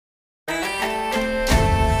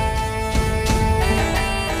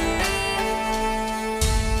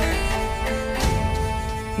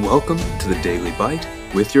welcome to the Daily Bite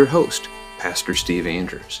with your host, Pastor Steve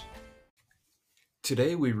Andrews.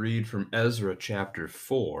 Today we read from Ezra chapter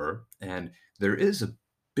 4, and there is a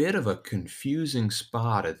bit of a confusing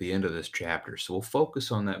spot at the end of this chapter, so we'll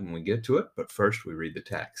focus on that when we get to it, but first we read the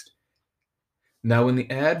text. Now when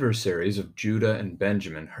the adversaries of Judah and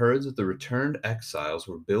Benjamin heard that the returned exiles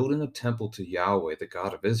were building a temple to Yahweh, the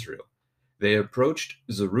God of Israel, they approached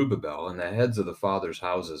Zerubbabel and the heads of the fathers'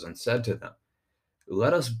 houses and said to them,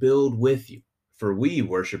 "Let us build with you, for we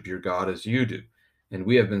worship your God as you do, and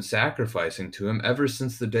we have been sacrificing to him ever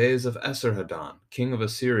since the days of Esarhaddon, king of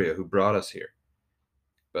Assyria, who brought us here."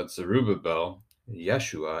 But Zerubbabel,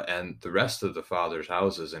 Yeshua, and the rest of the fathers'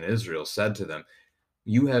 houses in Israel said to them,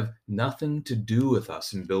 "You have nothing to do with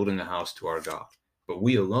us in building a house to our God, but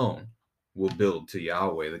we alone will build to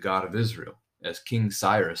Yahweh, the God of Israel, as King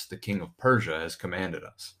Cyrus, the king of Persia, has commanded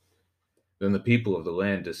us." Then the people of the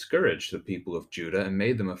land discouraged the people of Judah and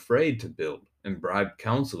made them afraid to build, and bribed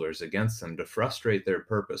counselors against them to frustrate their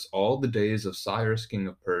purpose all the days of Cyrus king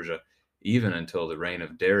of Persia, even until the reign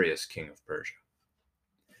of Darius king of Persia.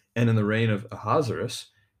 And in the reign of Ahasuerus,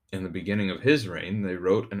 in the beginning of his reign, they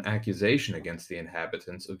wrote an accusation against the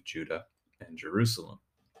inhabitants of Judah and Jerusalem.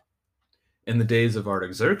 In the days of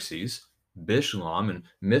Artaxerxes, Bishlam and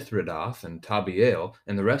Mithridath and Tabiel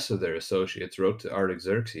and the rest of their associates wrote to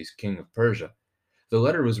Artaxerxes, king of Persia. The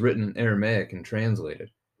letter was written in Aramaic and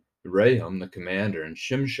translated. Rahum, the commander, and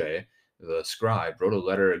Shimshai, the scribe, wrote a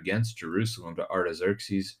letter against Jerusalem to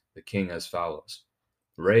Artaxerxes, the king, as follows.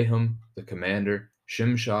 Rahum, the commander,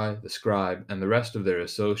 Shimshai, the scribe, and the rest of their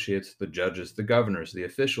associates, the judges, the governors, the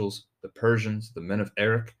officials, the Persians, the men of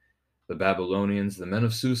Erech, the Babylonians, the men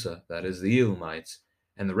of Susa, that is, the Elamites,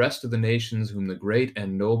 and the rest of the nations whom the great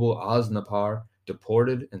and noble Osnappar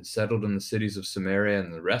deported and settled in the cities of Samaria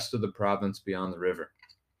and the rest of the province beyond the river.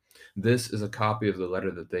 This is a copy of the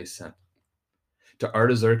letter that they sent. To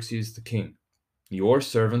Artaxerxes the king, your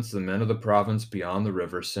servants, the men of the province beyond the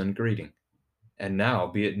river, send greeting. And now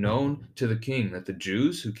be it known to the king that the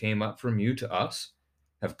Jews who came up from you to us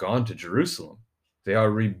have gone to Jerusalem. They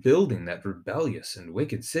are rebuilding that rebellious and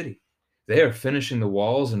wicked city. They are finishing the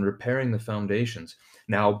walls and repairing the foundations.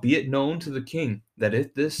 Now be it known to the king that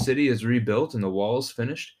if this city is rebuilt and the walls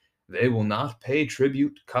finished, they will not pay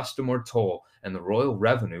tribute, custom, or toll, and the royal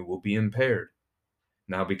revenue will be impaired.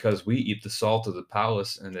 Now because we eat the salt of the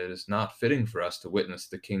palace, and it is not fitting for us to witness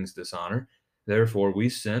the king's dishonor, therefore we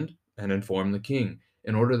send and inform the king,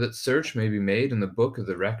 in order that search may be made in the book of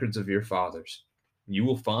the records of your fathers. You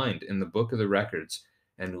will find in the book of the records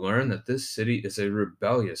and learn that this city is a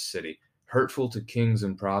rebellious city, hurtful to kings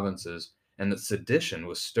and provinces, and that sedition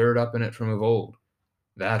was stirred up in it from of old.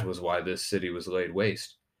 That was why this city was laid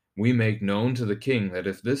waste. We make known to the king that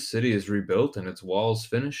if this city is rebuilt and its walls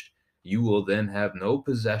finished, you will then have no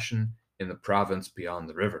possession in the province beyond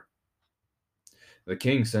the river. The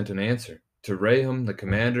king sent an answer to Rahum the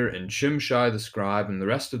commander and Shimshai the scribe and the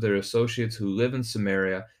rest of their associates who live in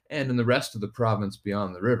Samaria and in the rest of the province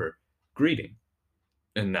beyond the river, greeting.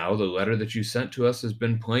 And now the letter that you sent to us has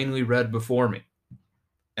been plainly read before me.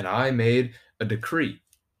 And I made a decree,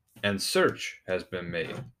 and search has been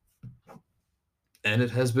made. And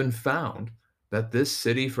it has been found that this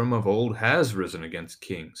city from of old has risen against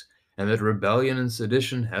kings, and that rebellion and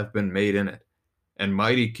sedition have been made in it. And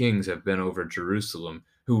mighty kings have been over Jerusalem,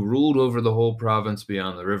 who ruled over the whole province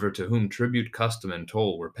beyond the river, to whom tribute, custom, and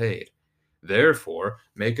toll were paid. Therefore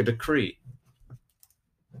make a decree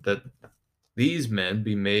that these men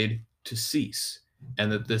be made to cease,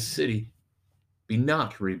 and that this city be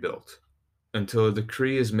not rebuilt until a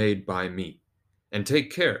decree is made by me. And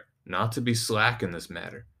take care not to be slack in this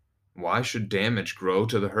matter. Why should damage grow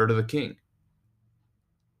to the hurt of the king?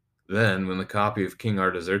 Then, when the copy of King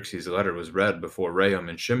Artaxerxes' letter was read before Rahum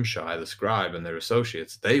and Shimshai the scribe and their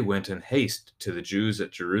associates, they went in haste to the Jews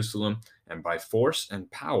at Jerusalem, and by force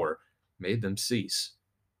and power made them cease.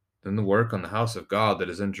 Then the work on the house of God that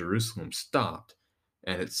is in Jerusalem stopped,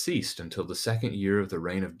 and it ceased until the 2nd year of the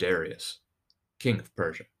reign of Darius, king of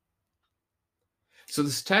Persia. So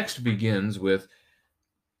this text begins with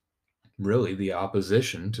really the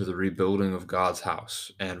opposition to the rebuilding of God's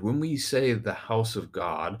house. And when we say the house of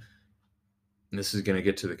God, and this is going to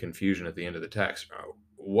get to the confusion at the end of the text,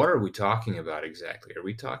 what are we talking about exactly? Are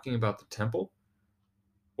we talking about the temple?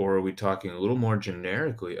 Or are we talking a little more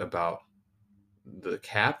generically about the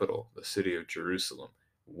capital, the city of Jerusalem?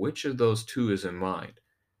 Which of those two is in mind?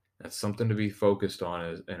 That's something to be focused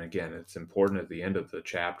on, and again, it's important at the end of the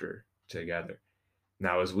chapter together.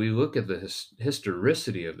 Now, as we look at the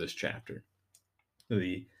historicity of this chapter,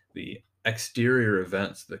 the exterior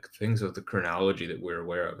events, the things of the chronology that we're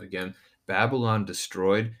aware of, again, Babylon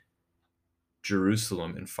destroyed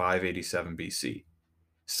Jerusalem in 587 BC.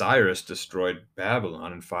 Cyrus destroyed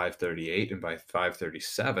Babylon in 538, and by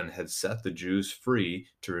 537 had set the Jews free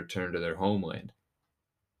to return to their homeland.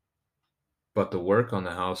 But the work on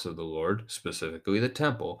the house of the Lord, specifically the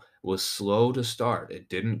temple, was slow to start. It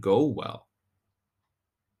didn't go well.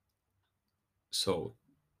 So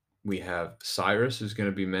we have Cyrus is going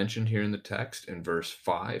to be mentioned here in the text in verse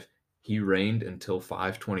 5. He reigned until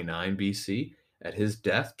 529 BC. At his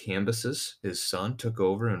death, Cambyses, his son, took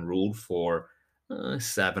over and ruled for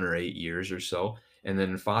 7 or 8 years or so. And then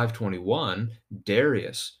in 521,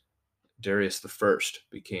 Darius the First,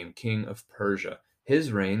 became king of Persia.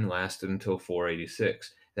 His reign lasted until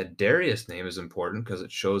 486. That Darius name is important because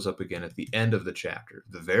it shows up again at the end of the chapter,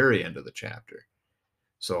 the very end of the chapter.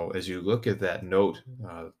 So as you look at that note,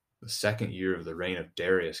 the second year of the reign of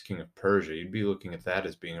Darius, king of Persia, you'd be looking at that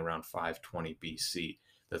as being around 520 BC,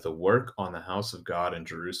 that the work on the house of God in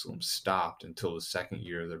Jerusalem stopped until the second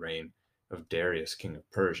year of the reign of Darius, king of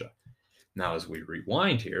Persia. Now, as we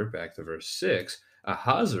rewind here, back to verse 6,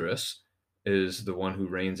 Ahasuerus is the one who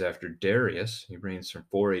reigns after Darius. He reigns from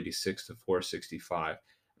 486 to 465.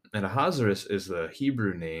 And Ahasuerus is the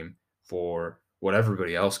Hebrew name for what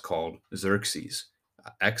everybody else called Xerxes,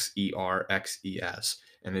 Xerxes.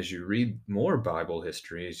 And as you read more Bible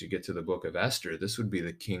history, as you get to the book of Esther, this would be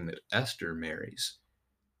the king that Esther marries.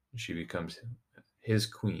 She becomes his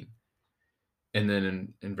queen. And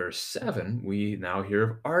then in verse 7, we now hear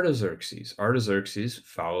of Artaxerxes. Artaxerxes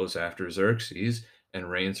follows after Xerxes and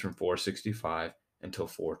reigns from 465 until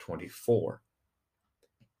 424.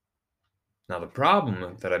 Now, the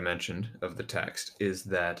problem that I mentioned of the text is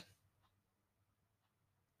that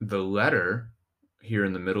the letter here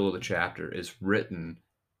in the middle of the chapter is written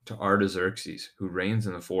to Artaxerxes, who reigns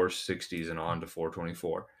in the 460s and on to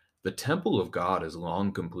 424. The temple of God is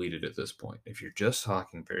long completed at this point. If you're just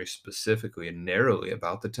talking very specifically and narrowly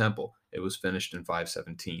about the temple, it was finished in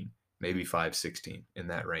 517, maybe 516, in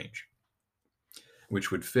that range, which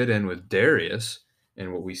would fit in with Darius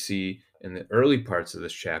and what we see in the early parts of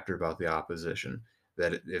this chapter about the opposition,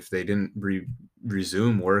 that if they didn't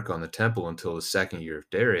resume work on the temple until the second year of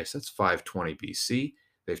Darius, that's 520 BC.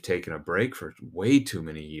 They've taken a break for way too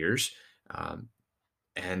many years,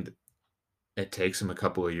 and it takes them a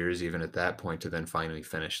couple of years even at that point to then finally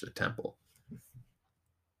finish the temple.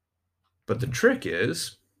 But the trick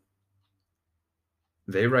is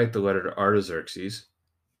they write the letter to Artaxerxes.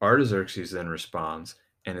 Artaxerxes then responds,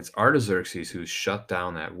 and it's Artaxerxes who's shut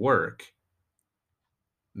down that work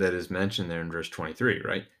that is mentioned there in verse 23,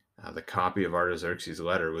 right? The copy of Artaxerxes'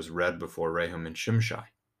 letter was read before Rehum and Shimshai.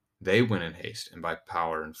 They went in haste and by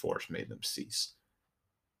power and force made them cease.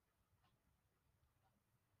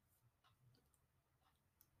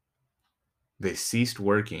 They ceased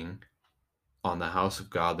working on the house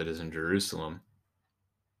of God that is in Jerusalem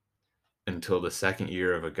until the second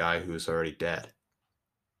year of a guy who is already dead.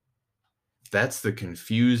 That's the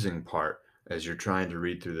confusing part as you're trying to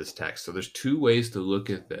read through this text. So there's two ways to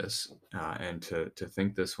look at this and to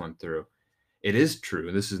think this one through. It is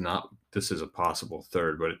true. This is a possible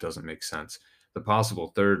third, but it doesn't make sense. The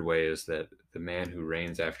possible third way is that the man who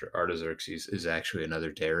reigns after Artaxerxes is actually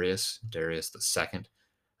another Darius the second,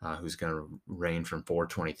 who's going to reign from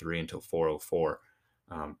 423 until 404.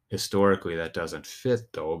 Historically, that doesn't fit,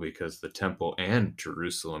 though, because the temple and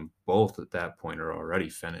Jerusalem, both at that point, are already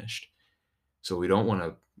finished. So we don't want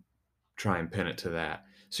to try and pin it to that.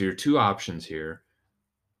 So your two options here,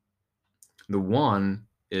 the one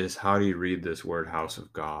is, how do you read this word house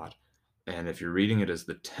of God? And if you're reading it as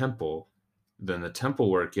the temple, then the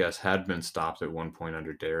temple work, yes, had been stopped at one point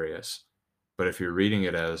under Darius. But if you're reading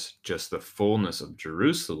it as just the fullness of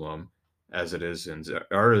Jerusalem, as it is in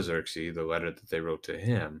Artaxerxes, the letter that they wrote to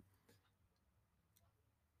him,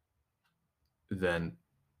 then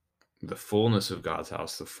the fullness of God's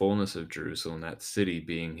house, the fullness of Jerusalem, that city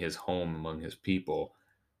being his home among his people,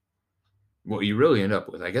 what you really end up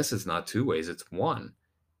with, I guess it's not two ways, it's one.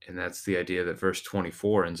 And that's the idea that verse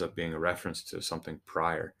 24 ends up being a reference to something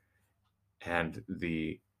prior. And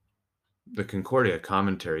the Concordia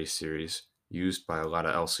commentary series used by a lot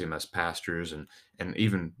of LCMS pastors and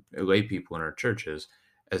even lay people in our churches,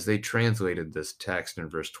 as they translated this text in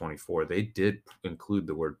verse 24, they did include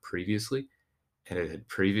the word previously, and it had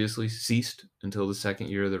previously ceased until the second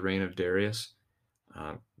year of the reign of Darius,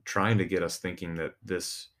 trying to get us thinking that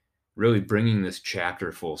this, really bringing this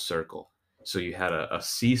chapter full circle. So you had a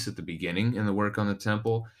cease at the beginning in the work on the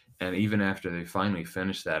temple, and even after they finally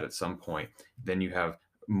finished that at some point, then you have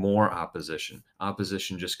more opposition.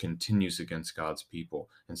 Opposition just continues against God's people.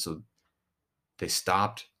 And so they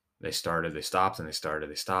stopped They started, they stopped, and they started,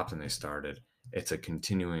 they stopped, and they started. It's a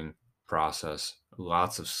continuing process,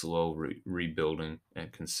 lots of slow rebuilding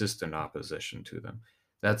and consistent opposition to them.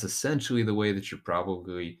 That's essentially the way that you're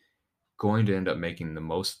probably going to end up making the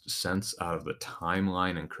most sense out of the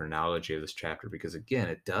timeline and chronology of this chapter, because again,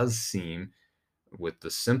 it does seem, with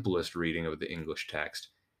the simplest reading of the English text,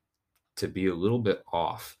 to be a little bit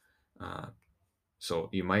off. So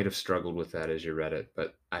you might have struggled with that as you read it,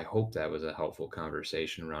 but I hope that was a helpful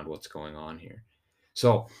conversation around what's going on here.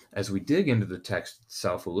 So as we dig into the text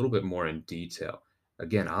itself a little bit more in detail,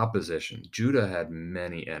 again, opposition. Judah had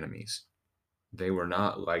many enemies. They were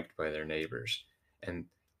not liked by their neighbors. And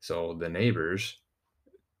so the neighbors,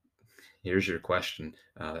 here's your question,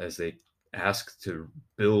 as they ask to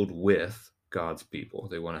build with God's people,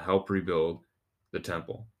 they want to help rebuild the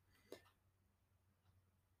temple.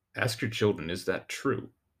 Ask your children, is that true?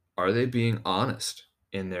 Are they being honest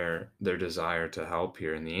in their desire to help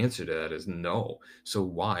here? And the answer to that is no. So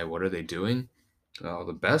why? What are they doing? Well,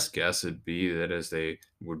 the best guess would be that as they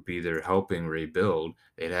would be there helping rebuild,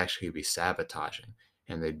 they'd actually be sabotaging,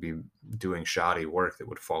 and they'd be doing shoddy work that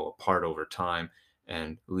would fall apart over time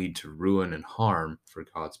and lead to ruin and harm for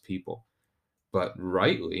God's people. But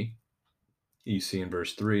rightly, you see in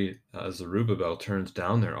verse 3, Zerubbabel turns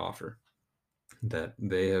down their offer, that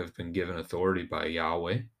they have been given authority by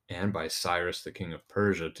Yahweh and by Cyrus, the king of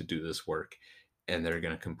Persia, to do this work, and they're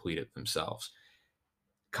going to complete it themselves.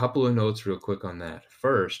 Couple of notes real quick on that.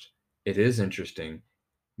 First, it is interesting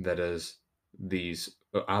that as these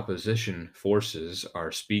opposition forces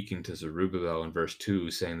are speaking to Zerubbabel in verse 2,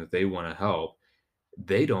 saying that they want to help,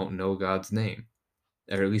 they don't know God's name,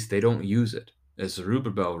 or at least they don't use it. As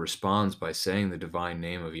Zerubbabel responds by saying the divine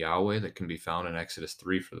name of Yahweh that can be found in Exodus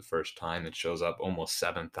 3 for the first time, it shows up almost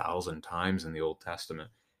 7,000 times in the Old Testament.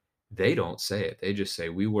 They don't say it. They just say,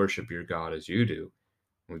 we worship your God as you do.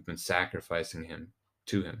 We've been sacrificing him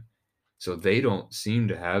to him. So they don't seem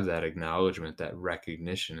to have that acknowledgement, that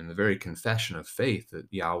recognition, and the very confession of faith that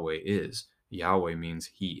Yahweh is. Yahweh means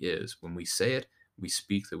he is. When we say it, we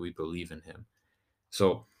speak that we believe in him.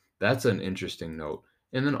 So that's an interesting note.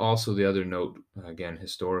 And then also the other note, again,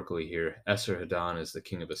 historically here, Esarhaddon is the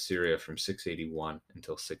king of Assyria from 681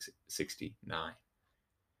 until 669.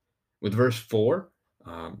 With verse 4,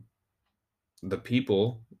 the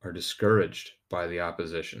people are discouraged by the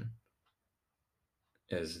opposition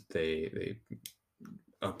as they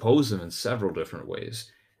oppose them in several different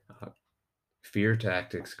ways. Fear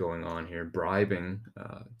tactics going on here, bribing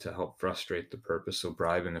to help frustrate the purpose, so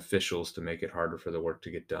bribing officials to make it harder for the work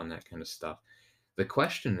to get done, that kind of stuff. The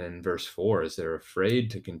question in verse 4 is they're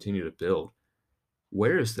afraid to continue to build.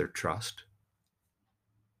 Where is their trust?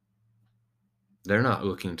 They're not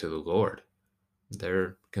looking to the Lord.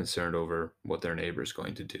 They're concerned over what their neighbor is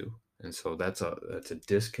going to do. And so that's a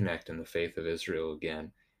disconnect in the faith of Israel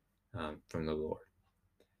again from the Lord.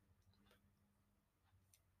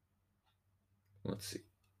 Let's see.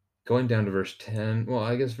 Going down to verse 10, well,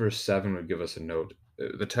 I guess verse 7 would give us a note.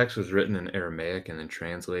 The text was written in Aramaic and then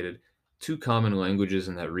translated. Two common languages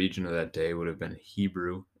in that region of that day would have been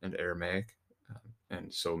Hebrew and Aramaic.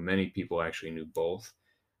 And so many people actually knew both,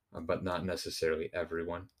 but not necessarily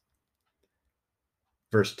everyone.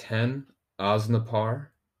 Verse 10, Osnappar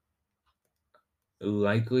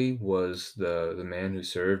likely was the man who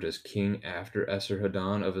served as king after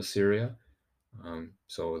Esarhaddon of Assyria.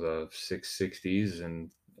 So the 660s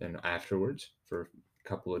and afterwards for a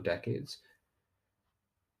couple of decades.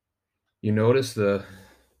 You notice the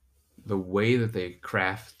way that they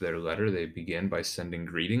craft their letter. They begin by sending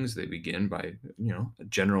greetings. They begin by,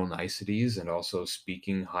 general niceties, and also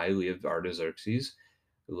speaking highly of Artaxerxes,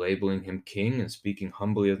 labeling him king and speaking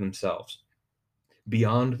humbly of themselves.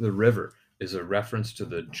 Beyond the river is a reference to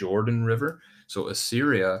the Jordan River. So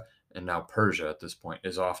Assyria, and now Persia at this point,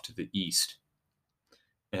 is off to the east.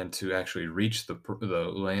 And to actually reach the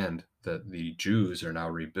land that the Jews are now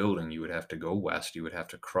rebuilding, you would have to go west. You would have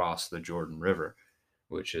to cross the Jordan River,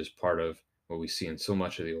 which is part of what we see in so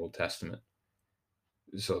much of the Old Testament.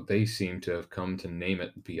 So they seem to have come to name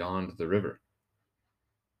it beyond the river.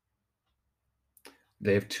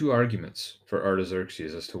 They have two arguments for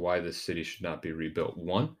Artaxerxes as to why this city should not be rebuilt.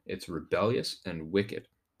 One, it's rebellious and wicked,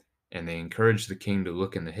 and they encourage the king to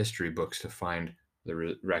look in the history books to find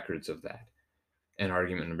the records of that. And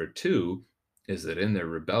argument number two is that in their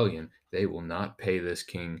rebellion, they will not pay this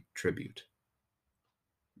king tribute.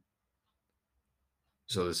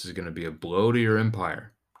 So this is going to be a blow to your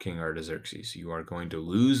empire, King Artaxerxes. You are going to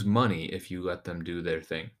lose money if you let them do their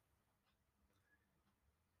thing.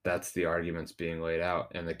 That's the arguments being laid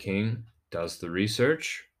out. And the king does the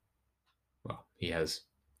research. Well, he has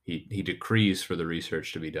He decrees for the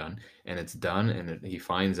research to be done, and it's done, and he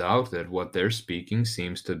finds out that what they're speaking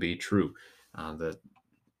seems to be true. That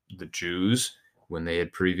the Jews, when they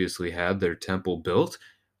had previously had their temple built,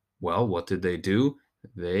 well, what did they do?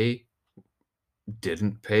 They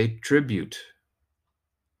didn't pay tribute,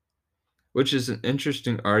 which is an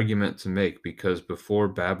interesting argument to make because before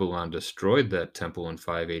Babylon destroyed that temple in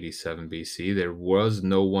 587 BC, there was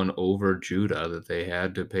no one over Judah that they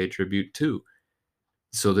had to pay tribute to.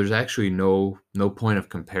 So there's actually no point of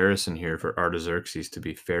comparison here for Artaxerxes to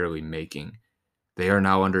be fairly making. They are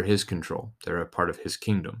now under his control. They're a part of his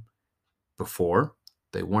kingdom. Before,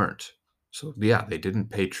 they weren't. So yeah, they didn't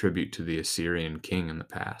pay tribute to the Assyrian king in the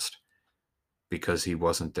past because he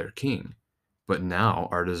wasn't their king. But now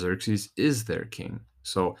Artaxerxes is their king.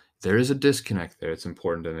 So there is a disconnect there. It's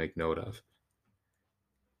important to make note of.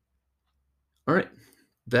 All right.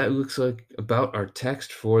 That looks like about our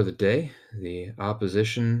text for the day. The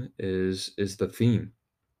opposition is the theme.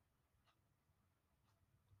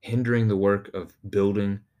 Hindering the work of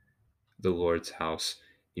building the Lord's house.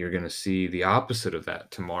 You're going to see the opposite of that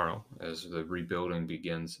tomorrow as the rebuilding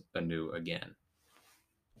begins anew again.